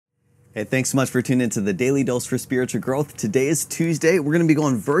Hey, thanks so much for tuning into the Daily Dose for Spiritual Growth. Today is Tuesday. We're going to be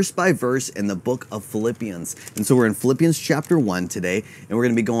going verse by verse in the book of Philippians. And so we're in Philippians chapter 1 today, and we're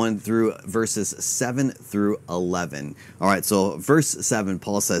going to be going through verses 7 through 11. All right, so verse 7,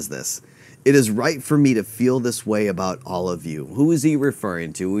 Paul says this: "It is right for me to feel this way about all of you." Who is he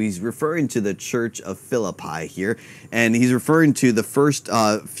referring to? He's referring to the church of Philippi here, and he's referring to the first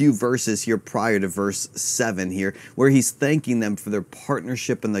few verses here prior to verse 7 here, where he's thanking them for their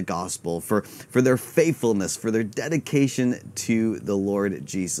partnership in the gospel, for their faithfulness, for their dedication to the Lord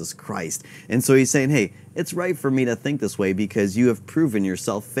Jesus Christ. And so he's saying, hey, it's right for me to think this way because you have proven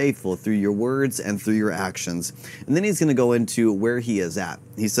yourself faithful through your words and through your actions. And then he's going to go into where he is at.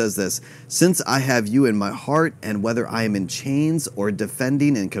 He says this: "Since I have you in my heart, and whether I am in chains or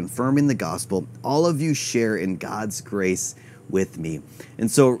defending and confirming the gospel, all of you share in God's grace with me." And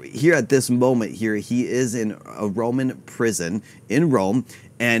so here at this moment here, he is in a Roman prison in Rome,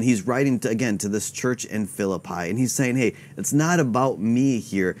 and he's writing to this church in Philippi, and he's saying, hey, it's not about me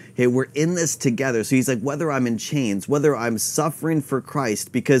here. Hey, we're in this together. So he's like, whether I'm in chains, whether I'm suffering for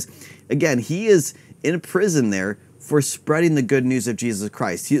Christ, because again, he is in prison there for spreading the good news of Jesus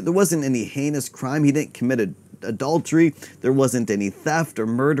Christ. There wasn't any heinous crime. He didn't commit adultery. There wasn't any theft or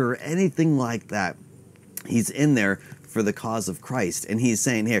murder or anything like that. He's in there for the cause of Christ. And he's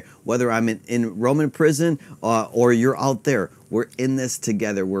saying here, whether I'm in Roman prison or you're out there, we're in this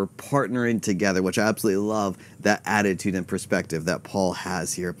together. We're partnering together, which I absolutely love that attitude and perspective that Paul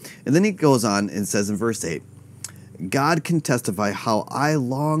has here. And then he goes on and says in verse 8, "God can testify how I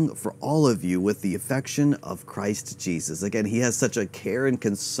long for all of you with the affection of Christ Jesus." Again, he has such a care and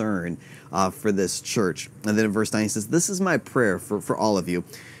concern for this church. And then in verse 9, he says, "This is my prayer for all of you."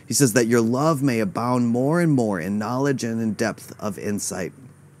 He says that your love may abound more and more in knowledge and in depth of insight,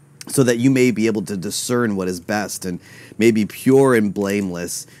 so that you may be able to discern what is best and may be pure and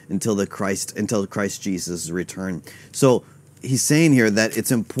blameless until Christ Jesus' return. So he's saying here that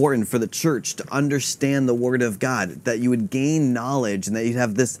it's important for the church to understand the Word of God, that you would gain knowledge and that you'd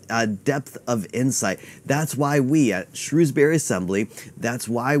have this depth of insight. That's why we at Shrewsbury Assembly, that's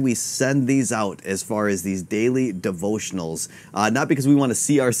why we send these out as far as these daily devotionals. Not because we want to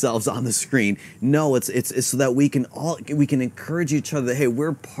see ourselves on the screen. No, it's so that we can encourage each other that, hey,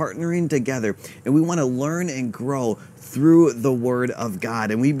 we're partnering together and we want to learn and grow through the Word of God.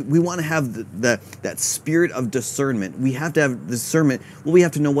 And we want to have that spirit of discernment. We have to have discernment. Well, we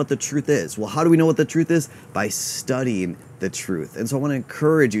have to know what the truth is. Well, how do we know what the truth is? By studying the truth. And so I want to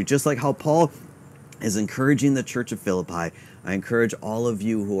encourage you, just like how Paul is encouraging the church of Philippi, I encourage all of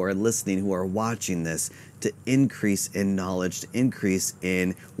you who are listening, who are watching this, to increase in knowledge, to increase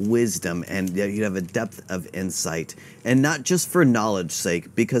in wisdom, and that you have a depth of insight. And not just for knowledge's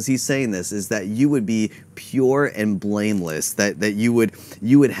sake, because he's saying this, is that you would be pure and blameless, that you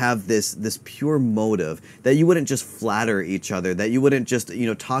would have this pure motive, that you wouldn't just flatter each other, that you wouldn't just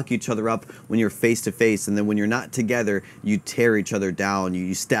talk each other up when you're face to face, and then when you're not together, you tear each other down,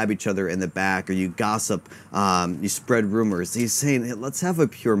 you stab each other in the back, or you gossip, you spread rumors. He's saying, hey, let's have a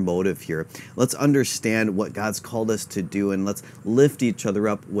pure motive here. Let's understand what God's called us to do, and let's lift each other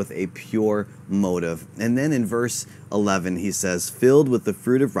up with a pure motive. And then in verse 11, he says, "Filled with the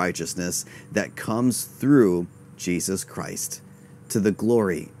fruit of righteousness that comes through Jesus Christ, to the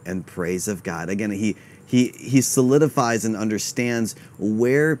glory and praise of God." Again, he solidifies and understands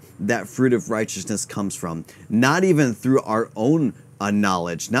where that fruit of righteousness comes from. Not even through our own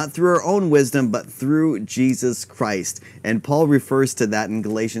knowledge, not through our own wisdom, but through Jesus Christ. And Paul refers to that in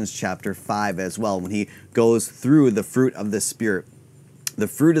Galatians chapter 5 as well, when he goes through the fruit of the Spirit. The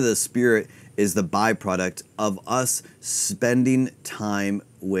fruit of the Spirit is the byproduct of us spending time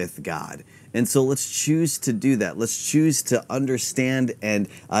with God. And so let's choose to do that. Let's choose to understand and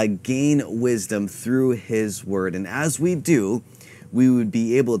gain wisdom through His Word. And as we do, we would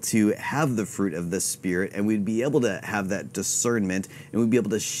be able to have the fruit of the Spirit, and we'd be able to have that discernment, and we'd be able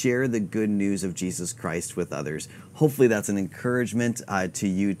to share the good news of Jesus Christ with others. Hopefully that's an encouragement to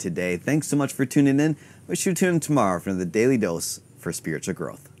you today. Thanks so much for tuning in. I wish you to tune in tomorrow for the Daily Dose for Spiritual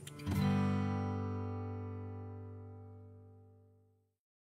Growth.